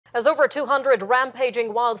As over 200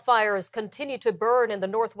 rampaging wildfires continue to burn in the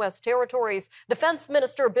Northwest Territories, Defense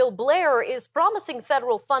Minister Bill Blair is promising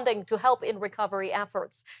federal funding to help in recovery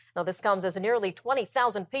efforts. Now, this comes as nearly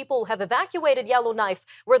 20,000 people have evacuated Yellowknife,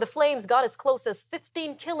 where the flames got as close as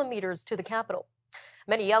 15 kilometers to the capital.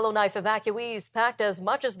 Many Yellowknife evacuees packed as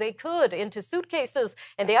much as they could into suitcases,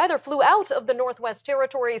 and they either flew out of the Northwest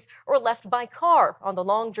Territories or left by car on the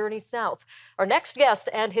long journey south. Our next guest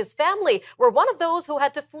and his family were one of those who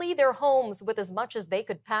had to flee their homes with as much as they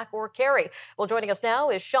could pack or carry. Well, joining us now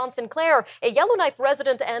is Sean Sinclair, a Yellowknife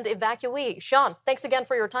resident and evacuee. Sean, thanks again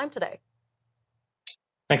for your time today.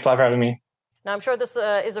 Thanks a lot for having me. Now, I'm sure this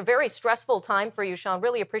is a very stressful time for you, Sean.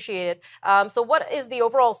 Really appreciate it. So what is the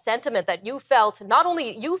overall sentiment that you felt, not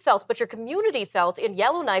only you felt, but your community felt in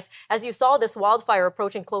Yellowknife as you saw this wildfire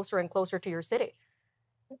approaching closer and closer to your city?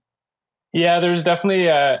 Yeah, there's definitely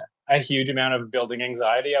a huge amount of building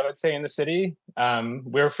anxiety, I would say, in the city.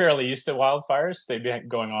 We're fairly used to wildfires. They've been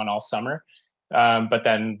going on all summer. But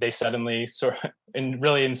then they suddenly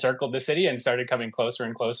really encircled the city and started coming closer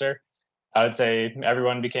and closer. I would say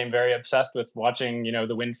everyone became very obsessed with watching,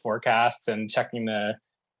 the wind forecasts and checking the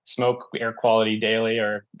smoke air quality daily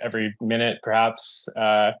or every minute, perhaps.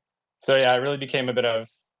 So yeah, it really became a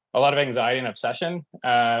lot of anxiety and obsession.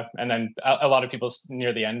 And then a lot of people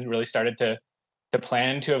near the end really started to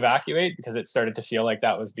plan to evacuate because it started to feel like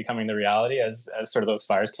that was becoming the reality as sort of those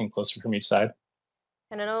fires came closer from each side.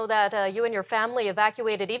 And I know that you and your family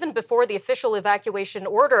evacuated even before the official evacuation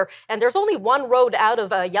order, and there's only one road out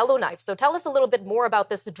of Yellowknife. So tell us a little bit more about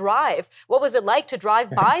this drive. What was it like to drive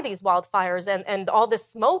by these wildfires and all this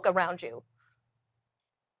smoke around you?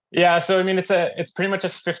 Yeah, so I mean, it's pretty much a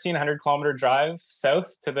 1,500-kilometer drive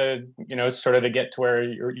south to sort of to get to where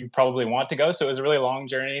you probably want to go. So it was a really long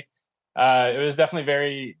journey. It was definitely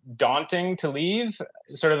very daunting to leave.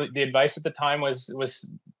 Sort of the advice at the time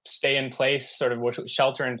was stay in place, sort of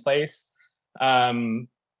shelter in place.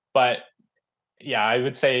 But yeah, I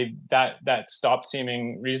would say that stopped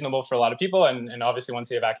seeming reasonable for a lot of people. And obviously once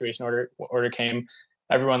the evacuation order came,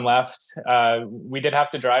 everyone left. We did have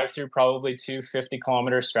to drive through probably two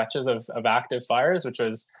 50-kilometer stretches of active fires, which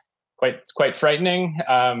was quite frightening,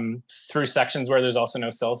 through sections where there's also no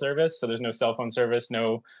cell service. So there's no cell phone service,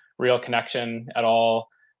 no real connection at all.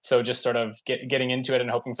 So just sort of getting into it and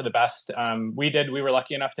hoping for the best. We were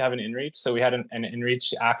lucky enough to have an inReach. So we had an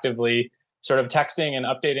inReach actively sort of texting and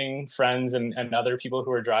updating friends and other people who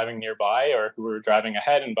were driving nearby or who were driving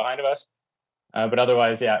ahead and behind of us. But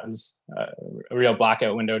otherwise, yeah, it was a real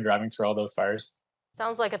blackout window driving through all those fires.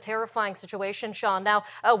 Sounds like a terrifying situation, Sean. Now,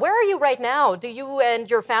 where are you right now? Do you and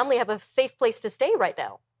your family have a safe place to stay right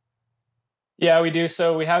now? Yeah, we do.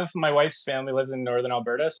 So we have my wife's family lives in northern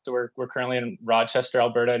Alberta. So we're currently in Rochester,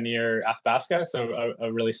 Alberta, near Athabasca, so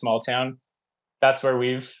a really small town. That's where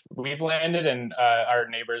we've landed, and our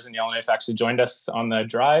neighbors in Yellowknife actually joined us on the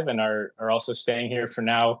drive and are also staying here for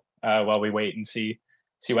now while we wait and see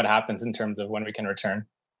what happens in terms of when we can return.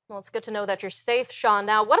 Well, it's good to know that you're safe, Sean.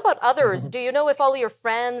 Now, what about others? Do you know if all your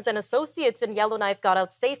friends and associates in Yellowknife got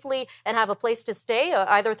out safely and have a place to stay,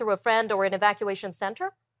 either through a friend or an evacuation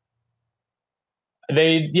center?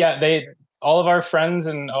 All of our friends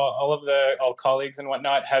and all colleagues and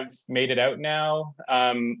whatnot have made it out now.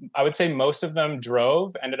 I would say most of them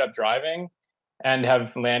ended up driving, and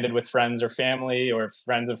have landed with friends or family or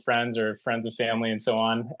friends of friends or friends of family and so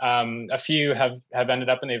on. A few have ended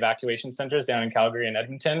up in the evacuation centers down in Calgary and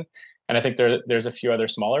Edmonton, and I think there's a few other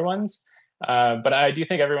smaller ones. But I do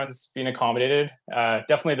think everyone's been accommodated.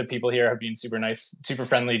 Definitely the people here have been super nice, super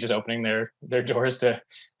friendly, just opening their doors to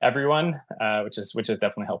everyone, which has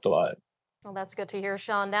definitely helped a lot. Well, that's good to hear,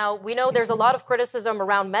 Sean. Now, we know there's a lot of criticism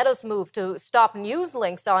around Meta's move to stop news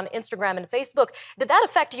links on Instagram and Facebook. Did that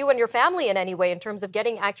affect you and your family in any way in terms of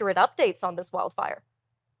getting accurate updates on this wildfire?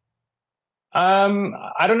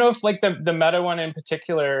 I don't know if like the Meta one in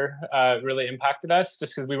particular really impacted us,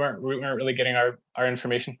 just because we weren't really getting our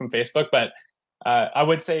information from Facebook. But I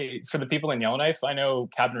would say for the people in Yellowknife, I know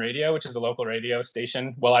Cabin Radio, which is a local radio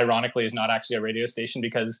station. Well, ironically, is not actually a radio station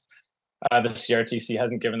because the CRTC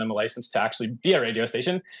hasn't given them a license to actually be a radio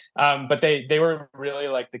station. But they were really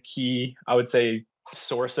like the key, I would say,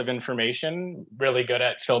 source of information, really good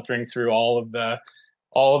at filtering through all the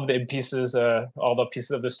pieces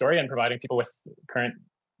of the story and providing people with current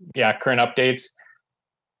updates.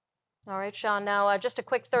 All right, Sean, now just a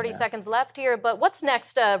quick 30 seconds left here, but what's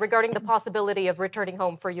next regarding the possibility of returning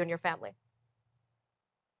home for you and your family?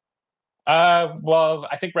 Well,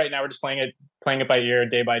 I think right now we're just playing it by ear,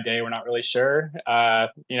 day by day. We're not really sure.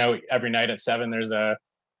 Every night at 7, there's a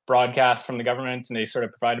broadcast from the government, and they sort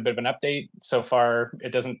of provide a bit of an update. So far,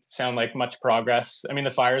 it doesn't sound like much progress. I mean, the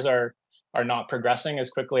fires are not progressing as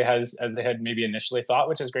quickly as they had maybe initially thought,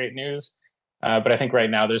 which is great news. But I think right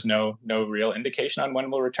now there's no real indication on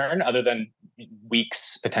when we'll return, other than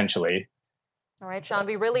weeks potentially. All right, Sean,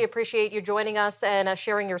 we really appreciate you joining us and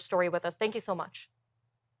sharing your story with us. Thank you so much.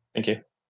 Thank you.